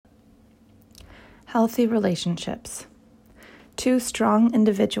Healthy relationships. Two strong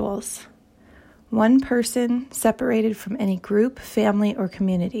individuals. One person separated from any group, family, or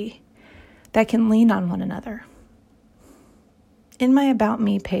community that can lean on one another. In my About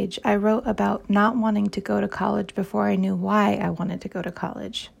Me page, I wrote about not wanting to go to college before I knew why I wanted to go to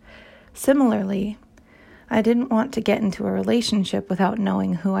college. Similarly, I didn't want to get into a relationship without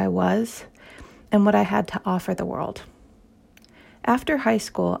knowing who I was and what I had to offer the world. After high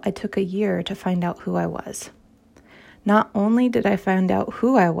school, I took a year to find out who I was. Not only did I find out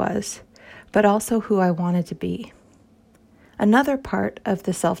who I was, but also who I wanted to be. Another part of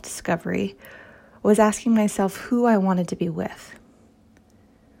the self-discovery was asking myself who I wanted to be with.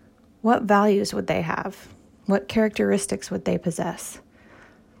 What values would they have? What characteristics would they possess?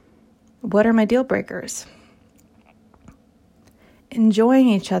 What are my deal breakers? Enjoying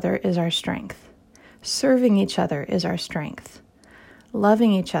each other is our strength. Serving each other is our strength.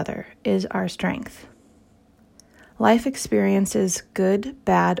 Loving each other is our strength. Life experiences, good,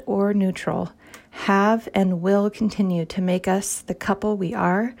 bad, or neutral, have and will continue to make us the couple we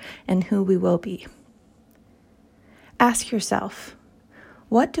are and who we will be. Ask yourself,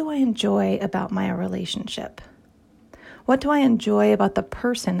 what do I enjoy about my relationship? What do I enjoy about the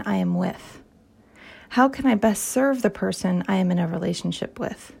person I am with? How can I best serve the person I am in a relationship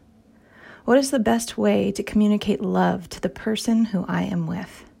with? What is the best way to communicate love to the person who I am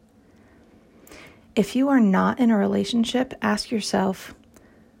with? If you are not in a relationship, ask yourself,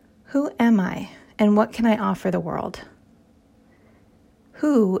 who am I and what can I offer the world?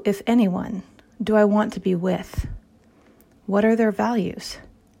 Who, if anyone, do I want to be with? What are their values?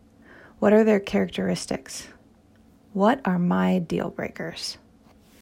 What are their characteristics? What are my deal breakers?